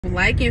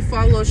Like and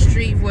follow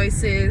Street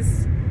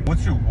Voices.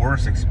 What's your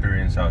worst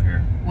experience out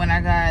here? When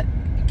I got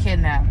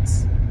kidnapped.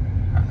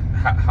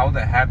 How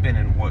that happened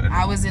and what?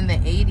 I was in the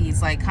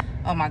 80s. Like,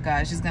 oh my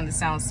gosh, it's gonna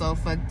sound so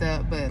fucked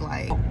up, but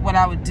like, what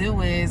I would do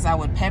is I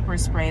would pepper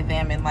spray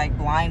them and like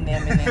blind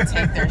them and then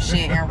take their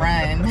shit and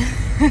run.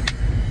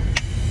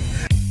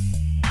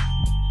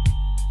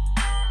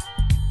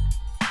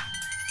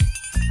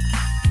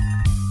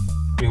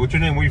 Hey, what's your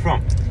name? Where you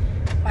from?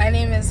 My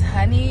name is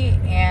Honey,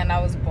 and I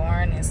was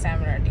born in San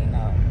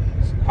Bernardino.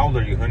 How old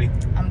are you, Honey?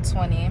 I'm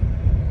 20.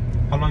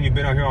 How long you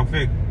been out here on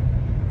Fig?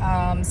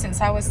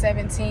 Since I was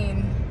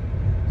 17.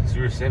 Since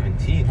you were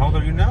 17. How old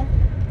are you now?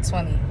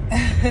 20.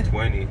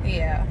 20.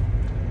 Yeah.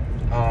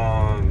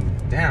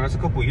 Damn, that's a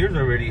couple years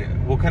already.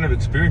 What kind of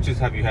experiences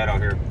have you had out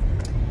here?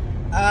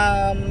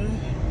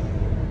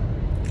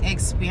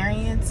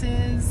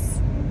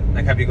 Experiences.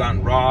 Like, have you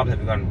gotten robbed? Have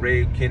you gotten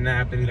raped,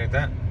 kidnapped, anything like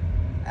that?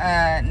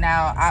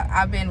 Now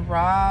I've been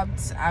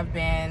robbed. I've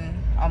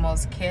been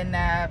almost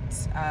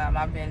kidnapped.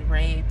 I've been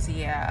raped.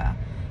 Yeah.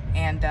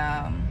 And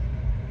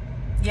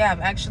yeah,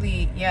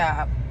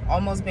 I've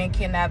almost been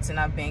kidnapped, and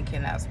I've been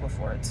kidnapped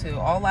before too.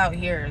 All out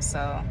here.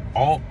 So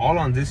all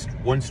on this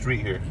one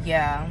street here.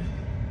 Yeah.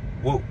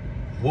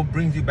 What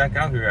brings you back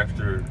out here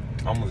after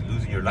almost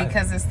losing your life?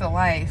 Because it's the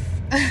life.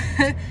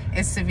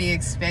 It's to be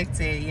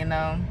expected, you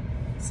know.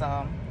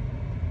 So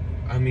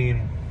I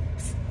mean,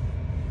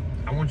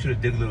 I want you to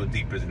dig a little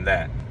deeper than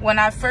that. When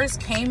I first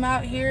came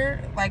out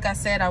here, like I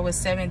said, I was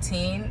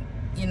 17.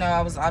 You know,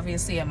 I was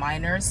obviously a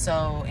minor,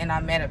 so, and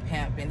I met a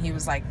pimp, and he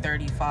was like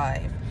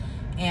 35.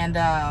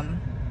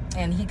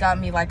 And he got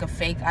me like a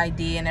fake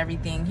ID and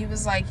everything. He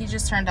was like, he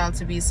just turned out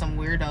to be some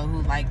weirdo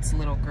who liked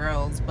little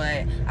girls.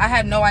 But I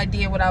had no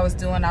idea what I was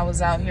doing. I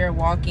was out here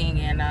walking,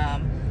 and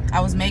I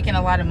was making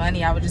a lot of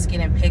money. I was just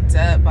getting picked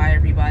up by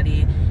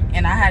everybody.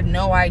 And I had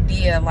no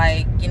idea,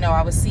 like, you know,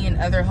 I was seeing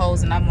other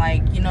hoes, and I'm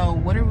like, you know,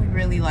 what are we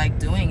really like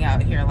doing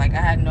out here? Like, I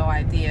had no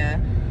idea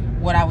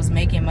what I was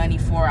making money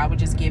for. I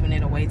was just giving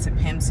it away to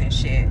pimps and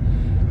shit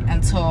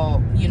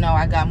until, you know,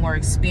 I got more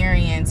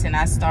experience, and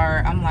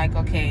I'm like,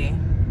 okay,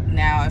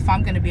 now if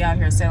I'm gonna be out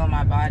here selling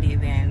my body,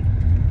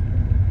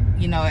 then,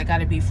 you know, it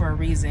gotta be for a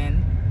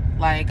reason.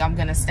 Like, I'm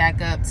gonna stack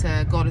up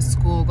to go to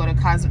school,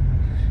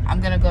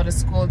 I'm gonna go to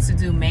school to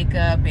do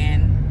makeup,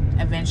 and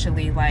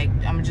eventually, like,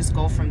 I'm gonna just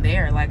go from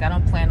there. Like, I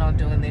don't plan on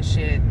doing this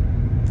shit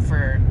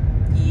for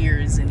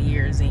years and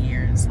years and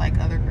years like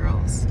other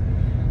girls.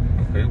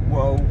 Okay,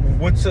 well,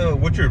 what's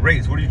your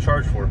rates? What do you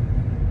charge for?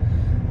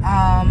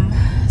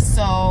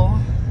 So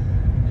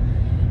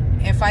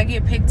if I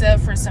get picked up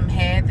for some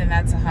head, then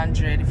that's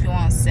 100. If you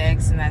want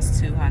sex, then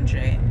that's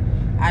 200.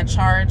 I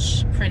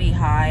charge pretty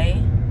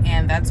high,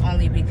 and that's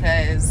only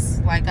because,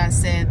 like I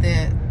said,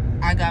 that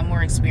I got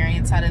more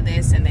experience out of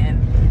this, and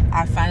then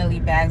I finally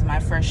bagged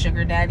my first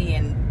sugar daddy,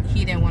 and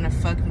he didn't want to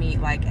fuck me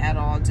like at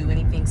all, do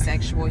anything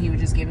sexual. He was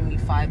just giving me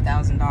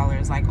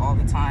 $5,000 like all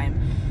the time.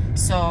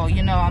 So,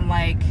 you know, I'm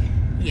like,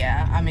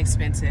 yeah, I'm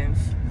expensive.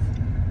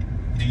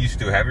 Do you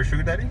still have your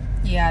sugar daddy?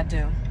 Yeah, I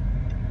do.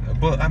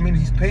 But I mean,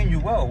 he's paying you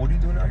well. What are you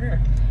doing out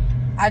here?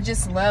 I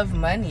just love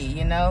money,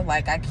 you know?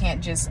 Like, I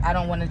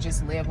don't want to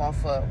just live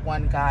off of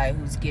one guy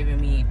who's giving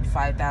me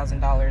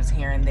 $5,000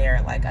 here and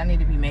there. Like, I need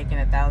to be making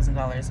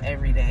 $1,000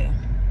 every day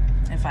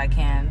if I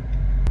can.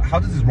 How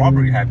does this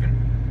robbery happen?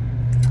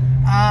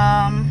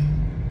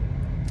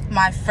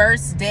 My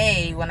first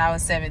day when I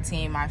was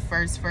 17, my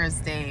first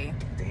day.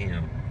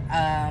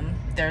 Damn.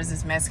 There was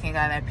this Mexican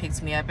guy that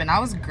picked me up, and I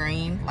was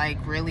green, like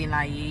really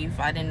naive.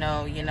 I didn't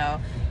know, you know.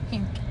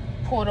 He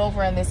pulled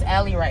over in this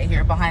alley right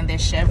here behind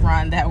this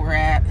Chevron that we're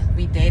at.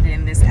 We dated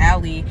in this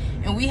alley,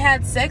 and we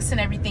had sex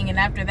and everything, and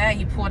after that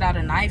he pulled out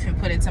a knife and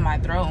put it to my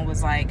throat and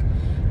was like,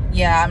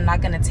 yeah, I'm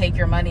not gonna take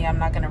your money, I'm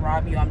not gonna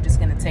rob you, I'm just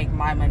gonna take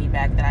my money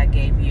back that I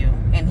gave you.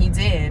 And he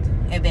did.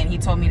 And then he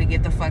told me to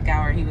get the fuck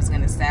out or he was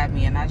gonna stab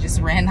me, and I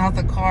just ran out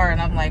the car, and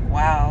I'm like,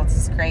 wow, this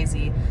is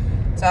crazy.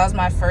 So that was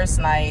my first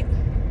night.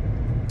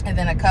 And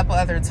then a couple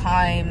other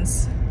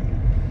times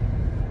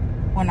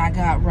when I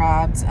got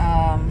robbed,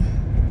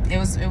 it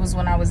was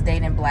when I was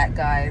dating black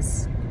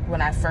guys. When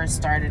I first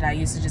started, I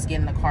used to just get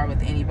in the car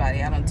with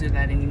anybody. I don't do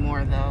that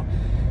anymore though.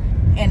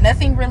 And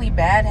nothing really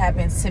bad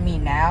happens to me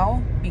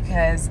now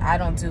because I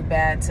don't do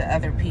bad to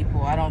other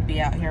people. I don't be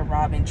out here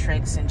robbing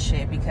tricks and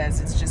shit because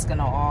it's just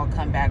gonna all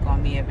come back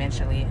on me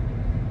eventually.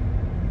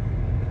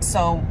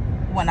 So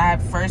when I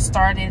first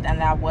started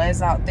and I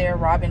was out there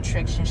robbing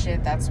tricks and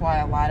shit, that's why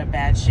a lot of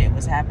bad shit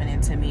was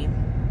happening to me.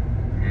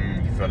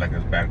 You felt like it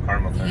was bad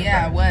karma?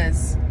 Yeah, it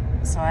was.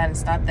 So I had to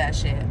stop that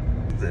shit.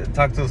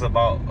 Talk to us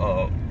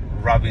about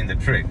robbing the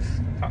tricks.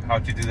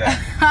 How'd you do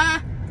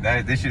that?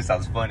 This shit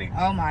sounds funny.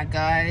 Oh my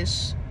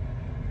gosh.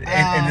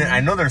 And then I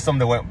know there's some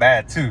that went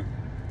bad too.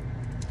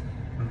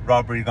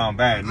 Robbery gone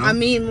bad, no? I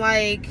mean,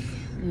 like,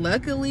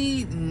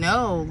 luckily,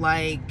 no.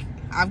 Like,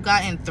 I've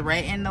gotten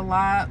threatened a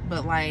lot,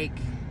 but like,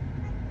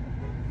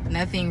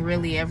 nothing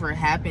really ever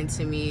happened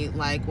to me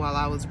like while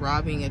I was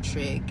robbing a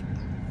trick.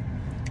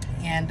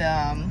 And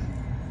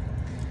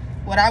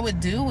what I would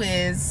do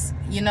is,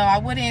 you know, I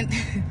wouldn't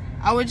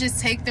I would just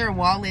take their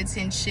wallets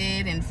and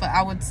shit, and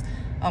I would,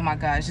 oh my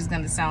gosh, it's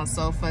gonna sound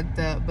so fucked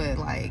up, but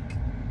like,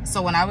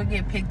 so when I would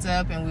get picked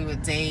up and we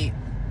would date,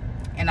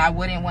 and I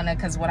wouldn't want to,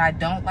 because what I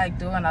don't like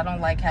doing, I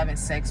don't like having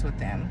sex with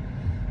them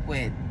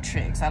with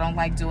tricks. I don't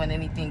like doing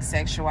anything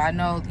sexual. I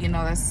know, you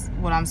know, that's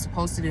what I'm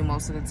supposed to do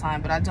most of the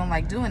time, but I don't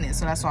like doing it,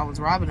 so that's why I was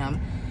robbing them.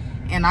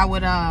 And I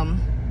would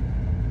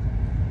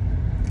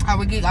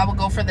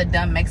go for the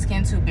dumb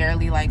Mexicans who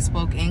barely like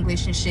spoke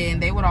English and shit,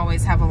 and they would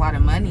always have a lot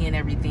of money and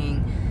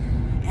everything.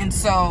 And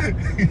so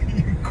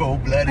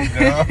cold-blooded,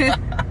 girl.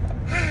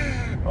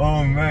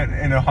 Oh man.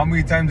 And how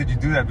many times did you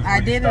do that before I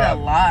you did stopped?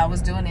 it a lot. I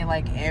was doing it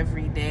like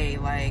every day.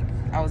 Like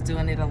I was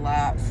doing it a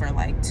lot for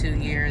like 2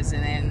 years,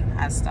 and then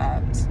I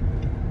stopped.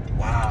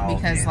 Wow.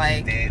 Because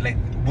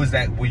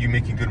were you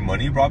making good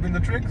money robbing the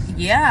tricks?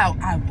 Yeah,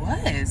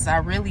 I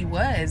really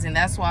was, and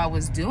that's why I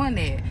was doing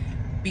it.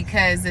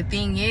 Because the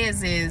thing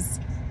is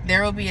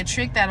there will be a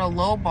trick that'll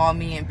lowball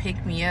me and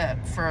pick me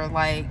up for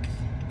like,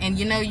 and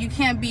you know, you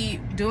can't be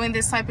doing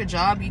this type of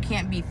job, you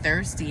can't be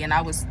thirsty, and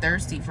I was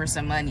thirsty for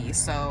some money.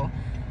 So,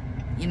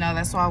 you know,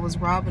 that's why I was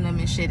robbing them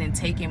and shit and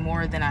taking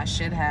more than I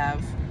should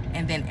have.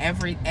 And then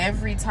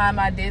every time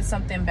I did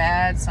something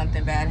bad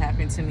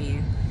happened to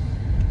me.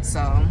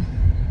 So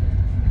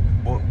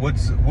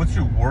what's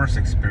your worst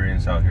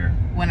experience out here?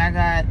 when I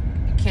got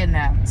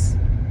kidnapped.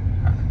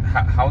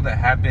 How that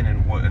happened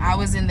and what? I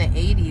was in the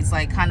 80s,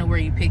 like kind of where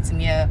you picked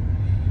me up,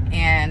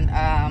 and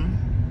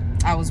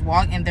I was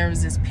walking. There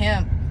was this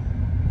pimp.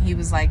 He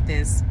was like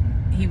this.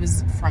 He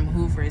was from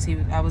Hoover's.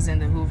 I was in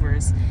the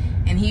Hoover's,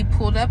 and he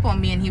pulled up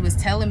on me, and he was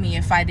telling me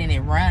if I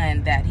didn't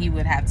run, that he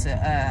would have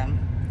to,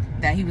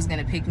 that he was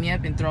gonna pick me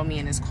up and throw me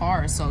in his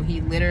car. So he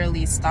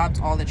literally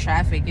stopped all the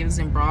traffic. It was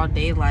in broad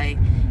daylight,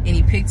 and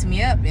he picked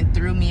me up and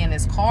threw me in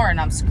his car,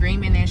 and I'm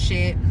screaming and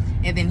shit.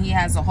 And then he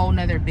has a whole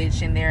nother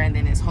bitch in there, and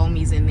then his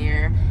homies in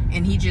there,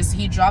 and he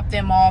dropped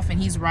them off, and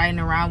he's riding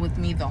around with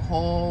me the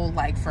whole,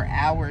 like, for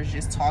hours,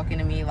 just talking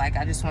to me like,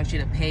 I just want you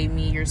to pay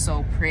me, you're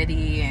so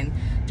pretty, and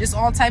just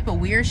all type of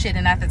weird shit.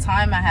 And at the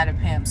time I had a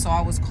pimp, so I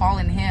was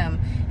calling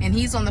him, and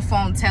he's on the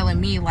phone telling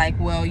me like,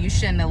 well, you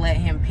shouldn't have let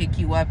him pick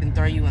you up and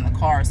throw you in the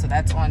car, so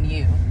that's on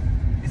you.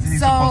 Isn't he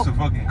supposed to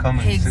fucking come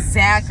and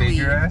save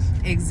your ass?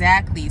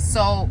 Exactly.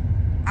 So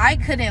I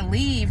couldn't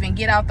leave and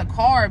get out the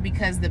car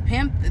because the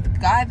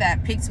guy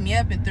that picked me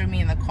up and threw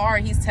me in the car,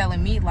 he's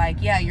telling me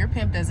like, yeah, your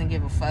pimp doesn't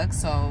give a fuck,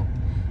 so,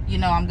 you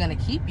know, I'm gonna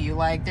keep you.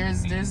 Like,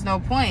 there's no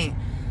point.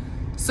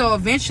 So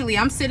eventually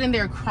I'm sitting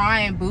there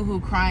crying,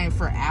 boohoo crying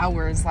for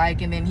hours,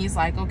 like, and then he's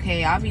like,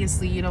 okay,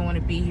 obviously you don't want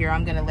to be here,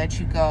 I'm gonna let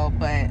you go,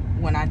 but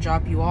when I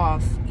drop you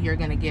off, you're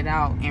gonna get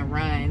out and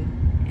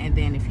run, and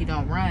then if you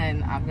don't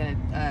run, I'm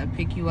gonna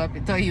pick you up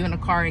and throw you in the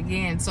car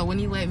again. So when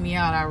he let me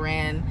out, I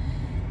ran.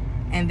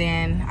 And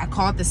then I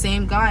called the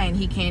same guy, and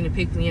he came to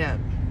pick me up.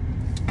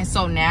 And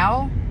so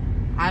now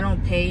I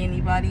don't pay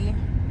anybody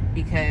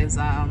because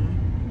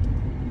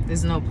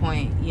there's no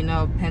point. You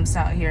know, pimps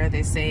out here,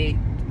 they say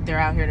they're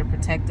out here to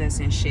protect us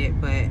and shit,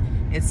 but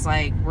it's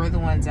like we're the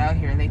ones out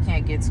here. They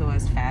can't get to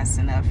us fast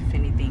enough if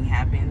anything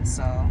happens.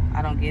 So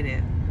I don't get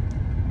it.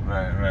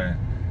 Right.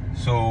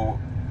 So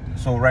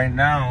right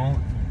now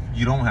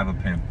you don't have a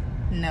pimp.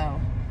 No.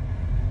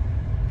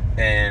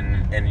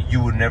 And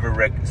you would never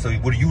so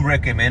would you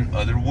recommend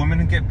other women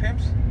to get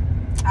pimps?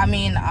 I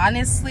mean,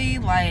 honestly,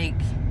 like,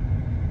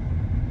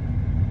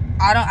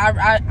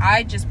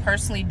 I just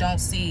personally don't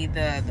see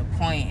the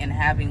point in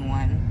having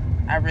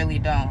one. I really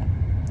don't.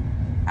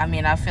 I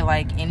mean, I feel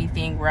like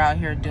anything we're out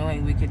here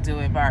doing, we could do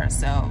it by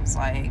ourselves.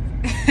 Like,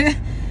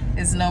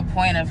 there's no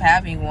point of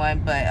having one.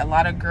 But a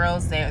lot of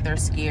girls, they're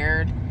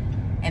scared,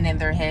 and in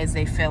their heads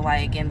they feel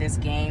like in this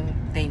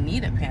game they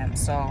need a pimp.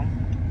 So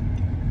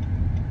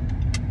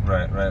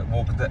right.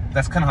 Well,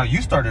 that's kind of how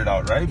you started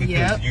out, right? Because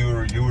yep.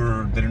 you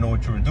didn't know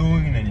what you were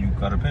doing, and you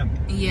got a pimp.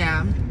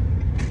 Yeah.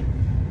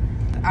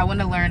 I want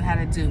to learn how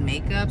to do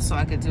makeup so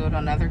I could do it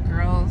on other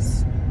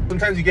girls.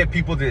 Sometimes you get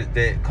people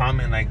that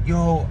comment like,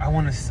 "Yo, I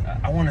want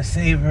to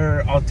save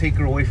her. I'll take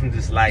her away from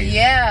this life."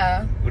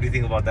 Yeah. What do you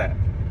think about that?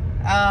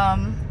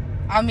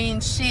 I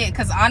mean, shit,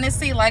 because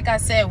honestly, like I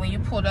said, when you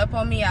pulled up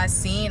on me, I've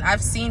seen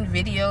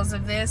videos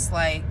of this.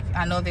 Like,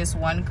 I know this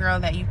one girl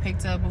that you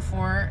picked up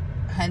before,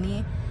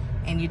 Honey,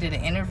 and you did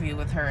an interview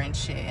with her and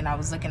shit, and I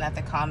was looking at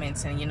the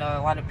comments, and, you know,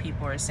 a lot of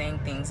people are saying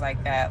things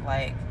like that,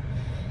 like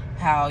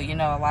how, you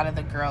know, a lot of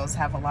the girls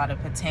have a lot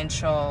of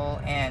potential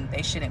and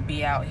they shouldn't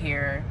be out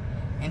here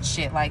and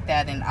shit like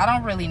that. And I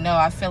don't really know.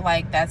 I feel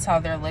like that's how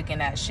they're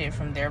looking at shit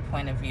from their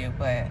point of view.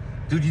 But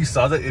dude, you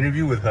saw the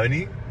interview with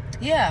Honey?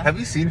 Yeah. Have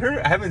you seen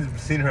her? I haven't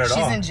seen her at all.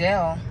 She's in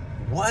jail.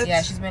 What?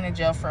 Yeah, she's been in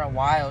jail for a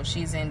while.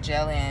 She's in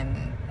jail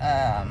in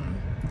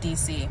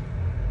DC.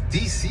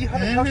 DC? How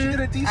the hell did she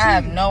get a DC? I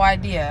have no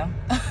idea.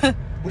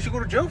 What'd she go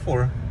to jail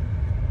for?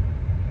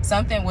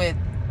 Something with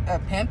a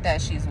pimp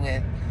that she's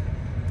with.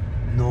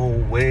 No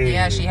way.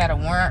 Yeah, she had a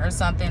warrant or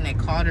something. They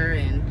caught her,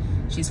 and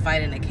she's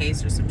fighting a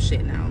case or some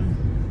shit now.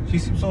 She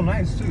seems so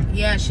nice, too.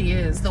 Yeah, she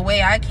is. The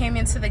way I came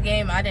into the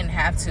game, I didn't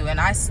have to,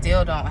 and I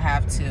still don't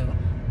have to.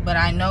 But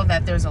I know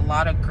that there's a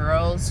lot of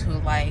girls who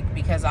like,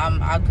 because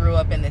I grew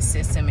up in the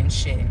system and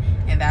shit,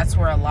 and that's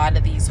where a lot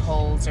of these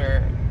hoes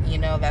are, you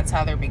know, that's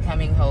how they're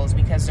becoming hoes,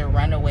 because they're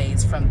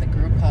runaways from the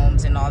group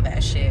homes and all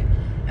that shit.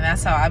 And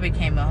that's how I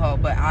became a hoe.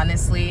 But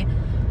honestly,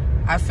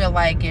 I feel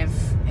like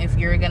if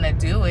you're gonna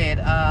do it,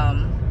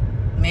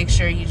 make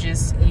sure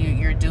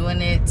you're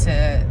doing it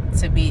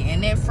to be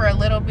in it for a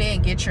little bit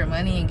and get your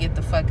money and get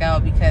the fuck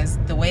out, because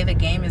the way the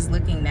game is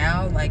looking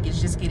now, like,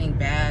 it's just getting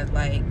bad.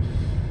 Like,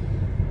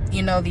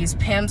 you know, these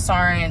pimps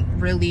aren't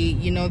really,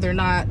 you know, they're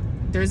not,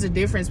 there's a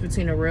difference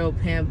between a real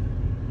pimp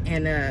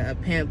and a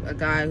pimp, a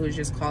guy who's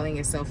just calling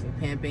himself a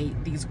pimp.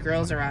 And these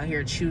girls are out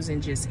here choosing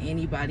just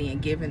anybody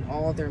and giving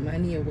all their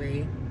money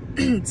away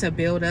to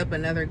build up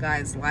another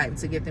guy's life,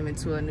 to get them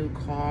into a new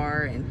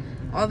car and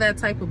all that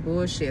type of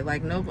bullshit.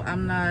 Like, no,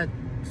 I'm not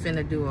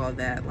finna do all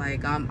that.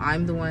 Like,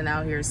 I'm the one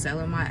out here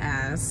selling my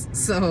ass,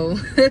 so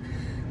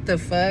the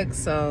fuck.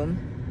 So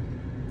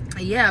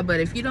yeah, but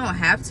if you don't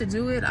have to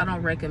do it, I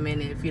don't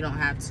recommend it. If you don't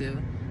have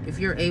to, if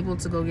you're able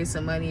to go get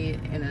some money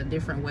in a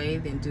different way,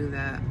 then do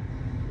that,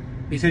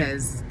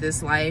 because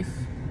this life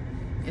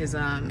is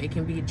it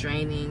can be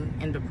draining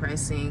and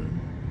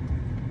depressing,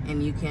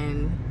 and you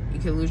can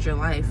lose your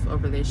life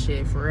over this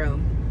shit, for real.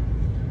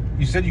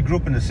 You said you grew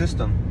up in the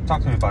system.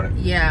 Talk to me about it.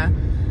 Yeah,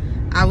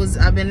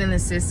 I've been in the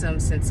system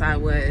since I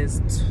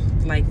was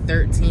like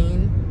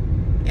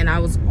 13, and I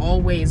was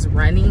always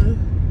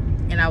running,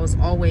 and I was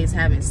always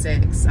having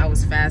sex. I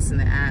was fast in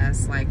the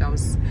ass. Like, I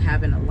was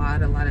having a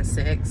lot of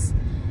sex.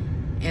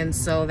 And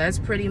so that's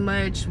pretty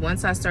much,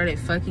 once I started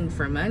fucking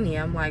for money,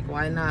 I'm like,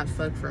 why not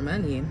fuck for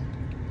money?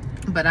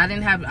 But I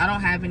don't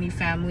have any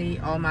family.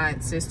 All my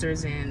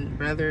sisters and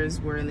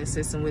brothers were in the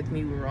system with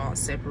me. We were all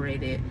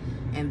separated.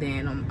 And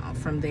then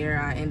from there,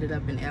 I ended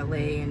up in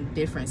LA and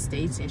different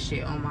states and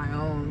shit on my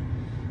own.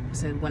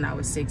 So when I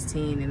was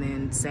 16, and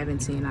then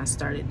 17, I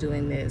started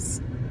doing this.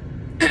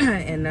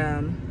 And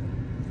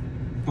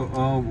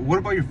But what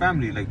about your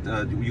family? Like,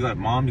 you got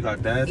mom, you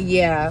got dad?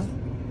 yeah,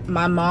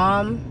 my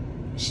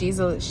mom, she's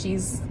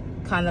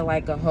kind of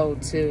like a hoe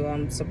too.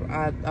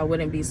 I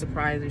wouldn't be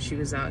surprised if she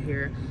was out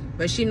here,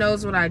 but she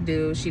knows what I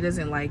do. She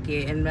doesn't like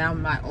it. And now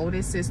my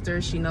oldest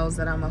sister, she knows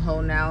that I'm a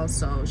hoe now,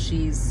 so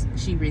she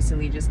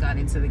recently just got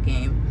into the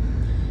game.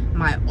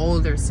 My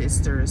older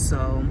sister,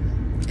 so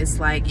it's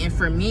like, and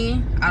for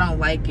me, I don't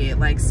like it.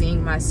 Like,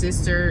 seeing my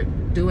sister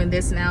doing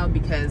this now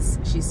because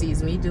she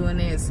sees me doing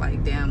it, it's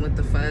like, damn, what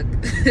the fuck.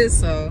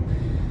 So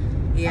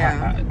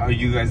yeah. Have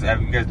you guys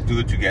do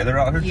it together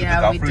out here?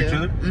 Yeah, to look we out for do. each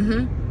other?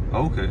 Mm-hmm.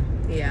 Okay.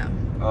 Yeah.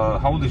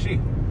 How old is she?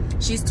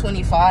 She's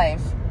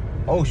 25.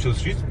 Oh, so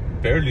she's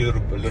barely a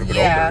little bit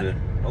Yeah. older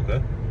then.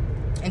 Okay.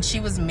 And she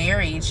was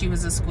married. She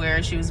was a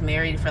square. She was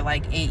married for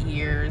like 8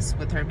 years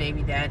with her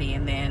baby daddy,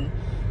 and then,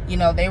 you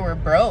know, they were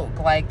broke.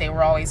 Like, they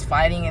were always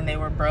fighting and they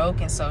were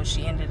broke, and so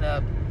she ended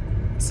up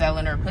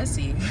selling her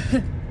pussy.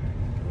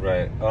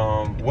 Right.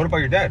 What about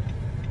your dad?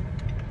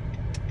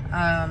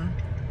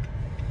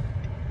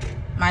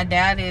 My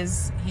dad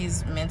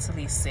he's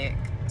mentally sick,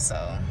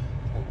 so.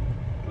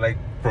 Like,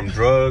 from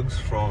drugs,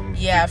 from...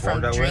 Yeah,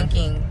 from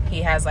drinking.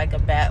 He has like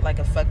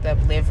a fucked up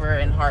liver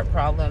and heart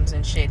problems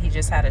and shit. He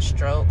just had a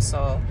stroke,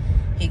 so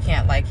he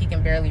can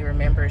barely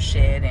remember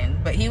shit.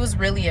 But he was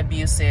really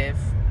abusive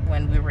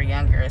when we were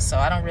younger, so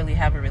I don't really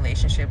have a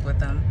relationship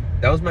with him.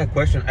 That was my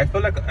question. I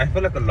feel like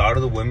a lot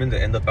of the women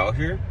that end up out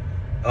here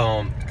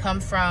come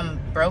from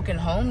broken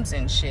homes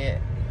and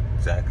shit.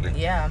 Exactly.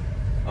 Yeah.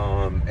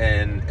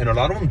 And a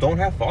lot of them don't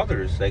have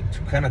fathers, like, to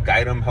kind of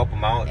guide them, help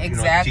them out.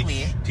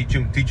 Exactly. You know, teach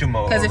them.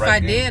 Because if I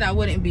did, I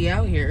wouldn't be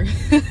out here.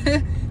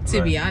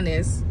 To be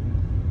honest.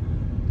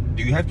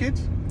 Do you have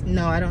kids?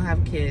 No, I don't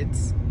have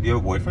kids. Do you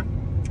have a boyfriend?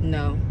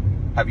 No.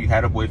 Have you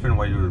had a boyfriend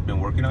while you've been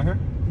working out here?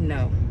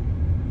 No.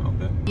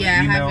 Okay. Yeah,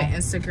 I have an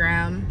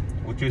Instagram.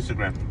 What's your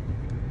Instagram?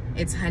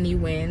 It's Honey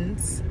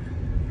Wins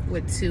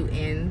with 2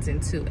 N's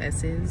and 2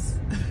 S's.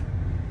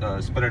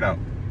 Spell it out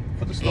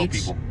for the slow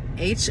people.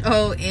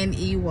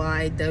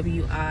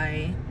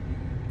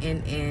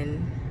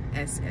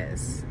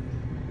 HoneyWinNSS.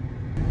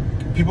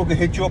 People can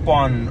hit you up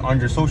on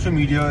your social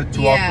media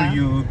to offer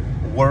you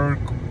work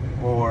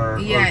or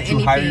to anything.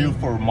 hire you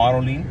for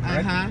modeling,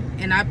 right?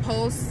 And I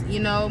post, you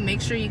know,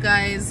 make sure you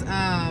guys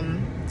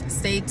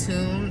stay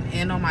tuned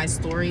and on my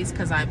stories,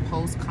 because I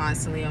post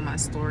constantly on my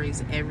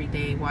stories every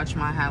day. Watch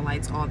my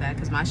highlights, all that,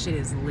 because my shit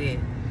is lit.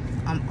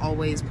 I'm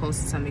always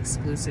posting some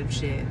exclusive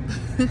shit.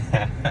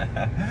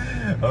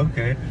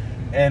 Okay.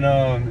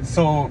 And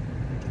so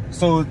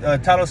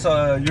tell us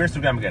your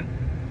Instagram again.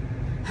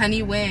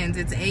 Honey Wins.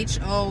 It's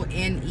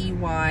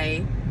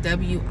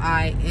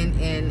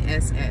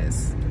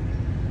HoneyWinNSS.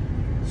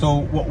 So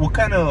what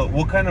kind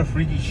of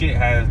freaky shit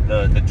has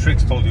the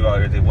tricks told you out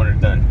here they wanted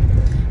done?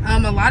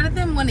 A lot of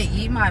them want to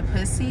eat my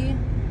pussy,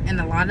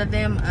 and a lot of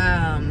them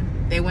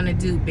they want to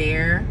do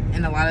bear,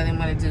 and a lot of them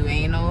want to do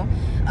anal.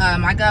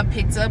 I got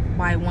picked up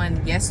by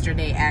one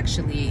yesterday,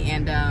 actually,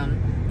 and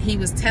he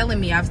was telling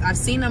me, I've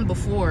seen him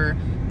before,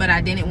 but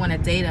I didn't want to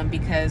date him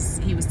because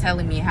he was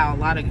telling me how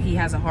he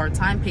has a hard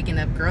time picking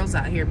up girls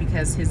out here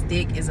because his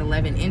dick is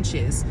 11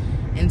 inches.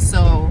 And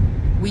so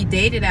we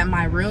dated at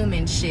my room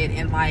and shit,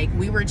 and like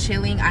we were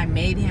chilling. I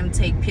made him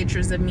take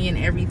pictures of me and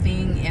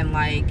everything, and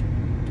like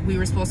we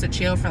were supposed to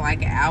chill for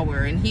like an hour,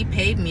 and he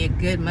paid me a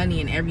good money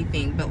and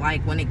everything. But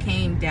like when it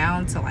came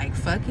down to like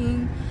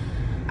fucking,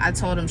 I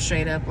told him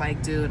straight up,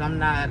 like, dude, I'm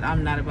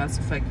not about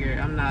to fuck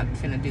I'm not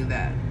finna do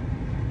that.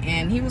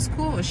 And he was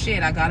cool as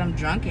shit. I got him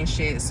drunk and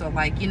shit. So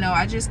like, you know,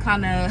 I just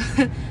kind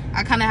of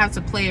I kind of have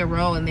to play a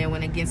role. And then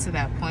when it gets to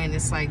that point,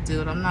 it's like,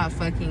 dude, I'm not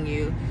fucking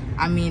you.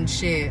 I mean,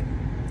 shit,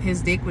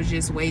 his dick was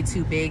just way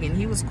too big, and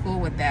he was cool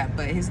with that.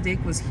 But his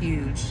dick was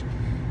huge,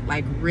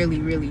 like really,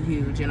 really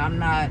huge. And I'm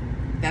not,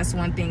 that's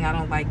one thing I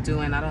don't like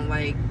doing. I don't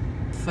like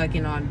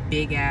fucking on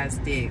big ass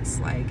dicks,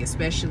 like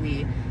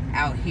especially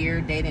out here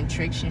dating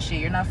tricks and shit.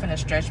 You're not finna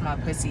stretch my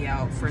pussy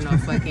out for no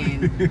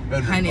fucking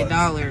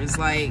 $100.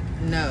 Like,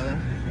 no.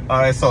 All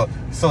right, so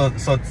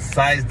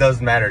size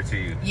does matter to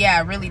you.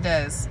 Yeah, it really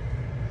does.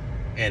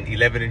 And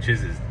 11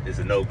 inches is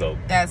a no-go.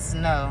 That's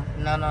no.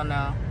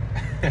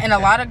 And a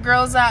lot of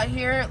girls out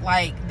here,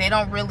 like, they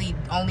don't really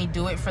only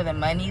do it for the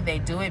money. They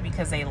do it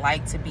because they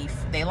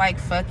like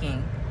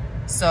fucking.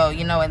 So,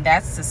 you know, and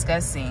that's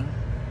disgusting.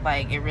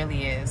 Like, it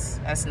really is.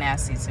 That's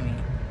nasty to me.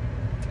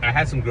 I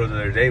had some girls the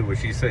other day where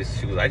she said,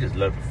 I just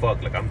love to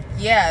fuck. Like,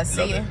 yeah,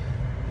 see.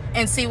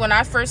 And see, when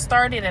I first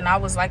started, and I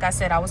was, like I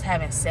said, I was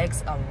having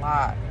sex a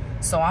lot.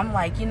 So I'm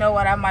like, you know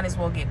what? I might as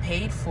well get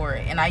paid for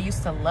it. And I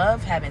used to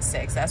love having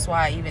sex. That's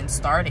why I even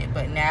started.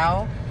 But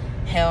now,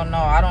 hell no,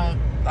 I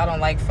don't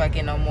like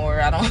fucking no more.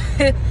 I don't,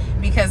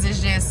 because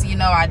it's just, you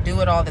know, I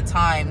do it all the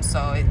time.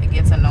 So it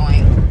gets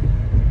annoying.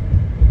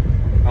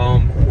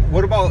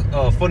 What about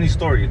a funny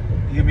story?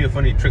 Give me a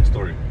funny trick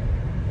story.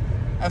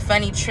 A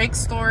funny trick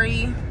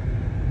story?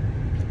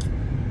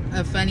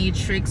 A funny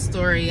trick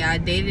story. I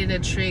dated a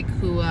trick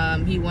who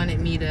he wanted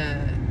me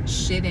to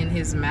shit in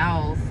his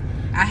mouth.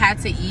 I had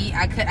to eat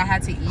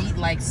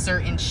like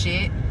certain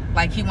shit.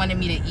 Like he wanted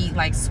me to eat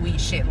like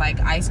sweet shit, like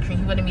ice cream.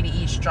 He wanted me to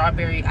eat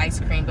strawberry ice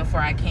cream before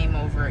I came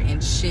over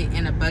and shit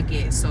in a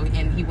bucket. So,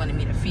 and he wanted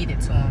me to feed it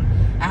to him.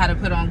 I had to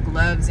put on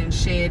gloves and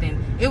shit,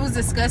 and it was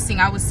disgusting.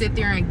 I would sit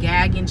there and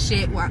gag and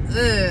shit.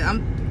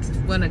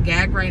 I'm gonna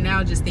gag right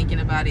now just thinking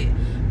about it.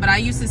 But I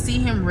used to see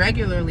him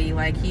regularly.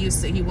 Like he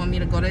wanted me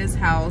to go to his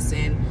house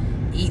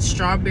and eat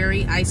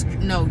strawberry ice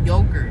cream, no,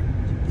 yogurt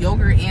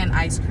and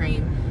ice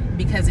cream,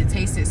 because it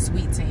tasted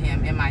sweet to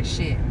him in my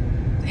shit.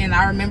 And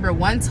I remember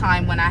one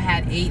time when I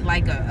had ate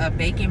like a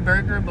bacon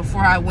burger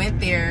before I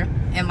went there,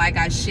 and like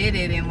I shit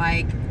it and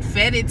like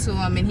fed it to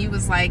him, and he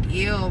was like,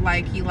 ew,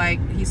 like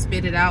he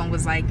spit it out and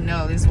was like,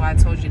 no, this is why I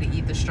told you to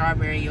eat the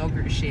strawberry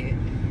yogurt shit.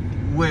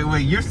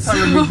 Wait, you're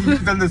telling me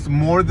you've done this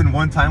more than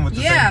one time with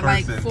the same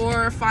person? Yeah, like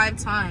 4 or 5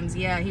 times.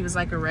 Yeah, he was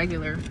like a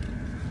regular.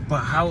 But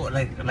how,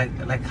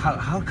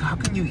 how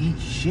can you eat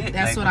shit?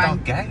 That's like, what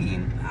without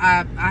gagging?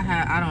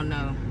 I don't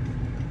know.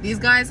 These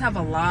guys have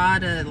a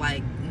lot of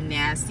like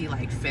nasty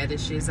like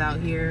fetishes out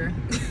here.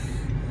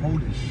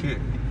 Holy shit,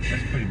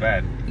 that's pretty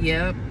bad.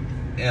 Yep.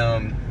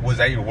 Was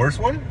that your worst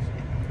one?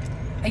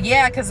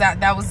 Yeah, because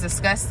that was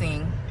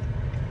disgusting.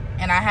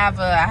 And I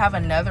have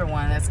another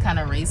one that's kind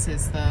of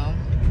racist though.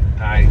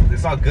 Alright,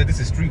 it's all good. This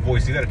is street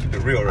voice. You gotta keep it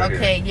real right here.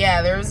 Okay,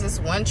 yeah. There was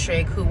this one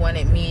trick who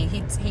wanted me.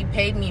 He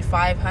paid me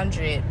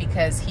 $500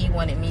 because he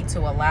wanted me to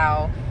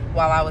allow,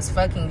 while I was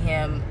fucking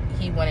him,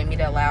 he wanted me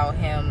to allow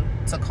him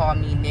to call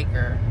me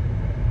nigger.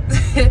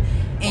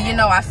 And you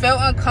know, I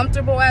felt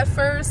uncomfortable at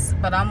first,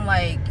 but I'm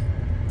like,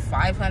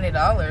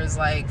 $500,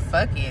 like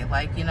fuck it,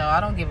 like, you know, I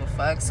don't give a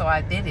fuck. So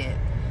I did it.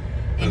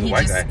 And he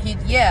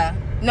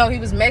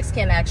was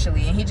Mexican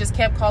actually, and he just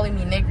kept calling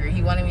me nigger.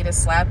 He wanted me to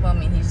slap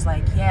him, and he's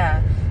like,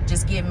 yeah,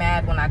 just get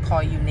mad when I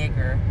call you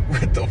nigger.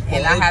 What the fuck?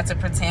 And I had to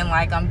pretend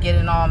like I'm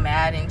getting all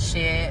mad and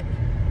shit.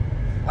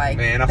 Like,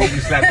 man, I hope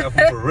you slapped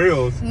that for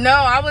reals. No,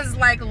 I was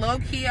like low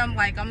key, I'm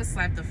like, I'm gonna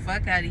slap the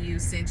fuck out of you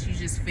since you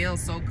just feel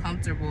so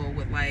comfortable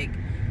with like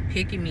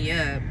picking me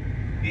up.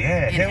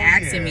 Yeah, and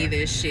asking me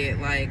this shit.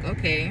 Like,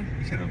 okay,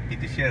 you should have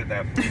beat the shit out of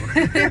that fool.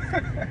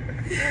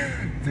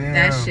 Damn.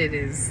 That shit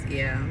is,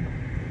 yeah.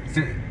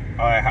 So,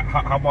 all right,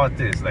 how about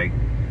this? Like,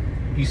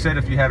 you said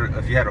if you had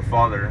a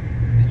father,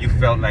 you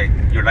felt like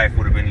your life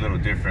would have been a little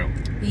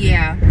different.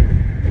 Yeah.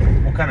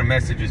 What kind of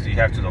messages do you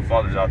have to the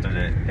fathers out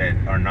there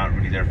that are not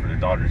really there for the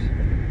daughters?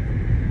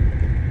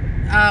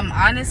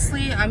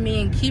 Honestly, I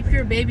mean, keep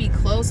your baby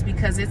close,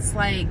 because it's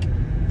like,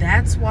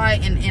 that's why,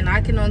 and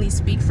I can only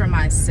speak for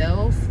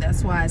myself.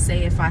 That's why I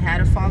say if I had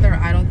a father,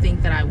 I don't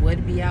think that I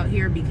would be out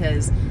here,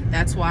 because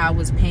that's why I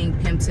was paying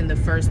pimps in the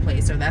first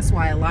place. Or that's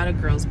why a lot of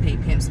girls pay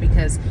pimps,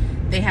 because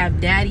they have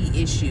daddy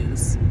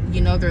issues. You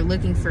know, they're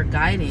looking for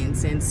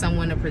guidance and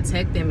someone to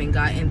protect them,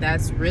 and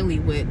that's really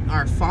what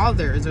our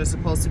fathers are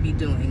supposed to be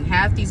doing.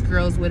 Half these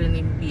girls wouldn't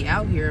even be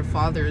out here if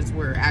fathers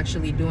were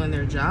actually doing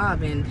their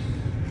job and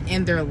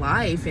in their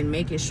life and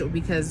making sure,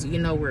 because, you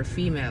know, we're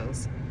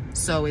females.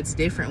 So it's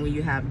different when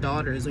you have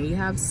daughters. When you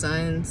have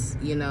sons,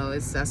 you know,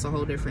 that's a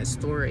whole different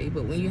story.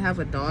 But when you have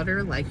a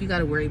daughter, like, you got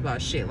to worry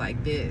about shit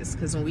like this,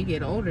 because when we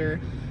get older,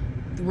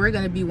 we're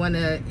gonna be one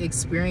of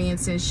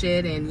experiencing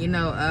shit and, you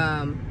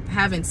know,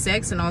 having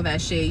sex and all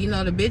that shit. You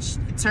know, the bitch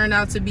turned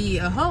out to be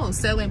a hoe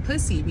selling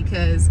pussy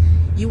because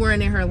you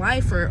weren't in her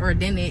life, or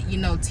didn't, you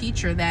know,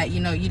 teach her that, you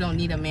know, you don't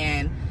need a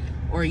man,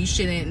 or you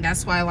shouldn't. And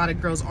that's why a lot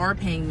of girls are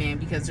paying men,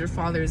 because their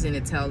fathers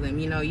didn't tell them,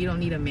 you know, you don't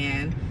need a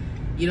man.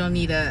 You don't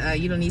need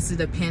you don't need to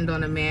depend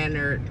on a man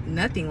or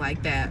nothing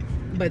like that.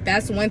 But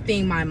that's one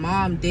thing my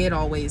mom did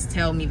always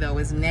tell me, though,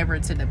 is never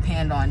to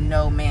depend on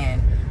no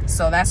man.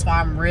 So that's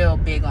why I'm real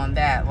big on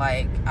that.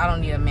 Like, I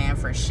don't need a man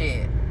for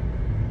shit.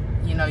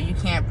 You know, you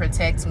can't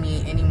protect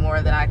me any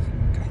more than I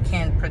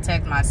can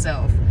protect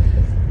myself.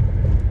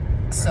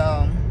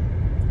 So,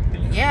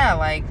 yeah,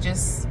 like,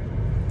 just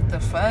the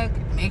fuck,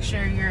 make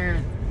sure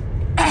your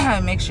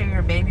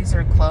babies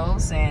are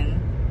close, and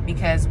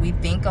because we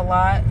think a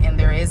lot and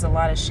there is a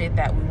lot of shit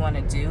that we want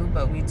to do,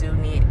 but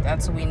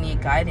that's what we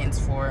need guidance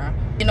for.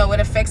 You know,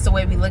 it affects the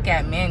way we look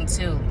at men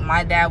too.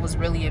 My dad was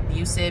really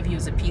abusive. He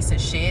was a piece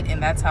of shit,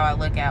 and that's how I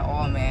look at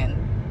all men.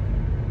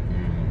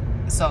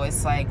 So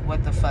it's like,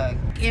 what the fuck?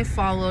 And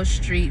follow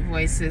Street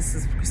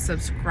Voices,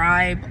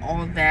 subscribe,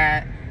 all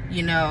that.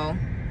 You know,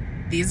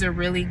 these are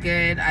really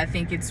good. I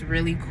think it's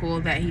really cool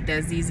that he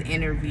does these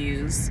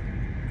interviews,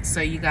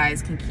 so you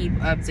guys can keep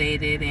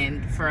updated.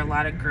 And for a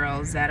lot of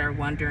girls that are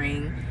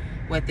wondering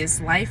what this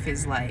life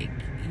is like,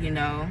 you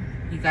know,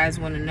 you guys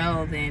want to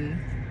know,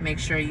 then make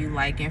sure you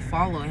like and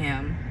follow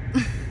him.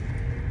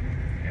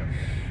 Yep.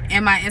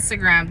 And my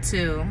Instagram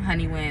too,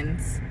 Honey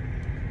Wins.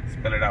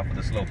 Spell it out for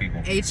the slow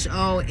people. HoneyWinss.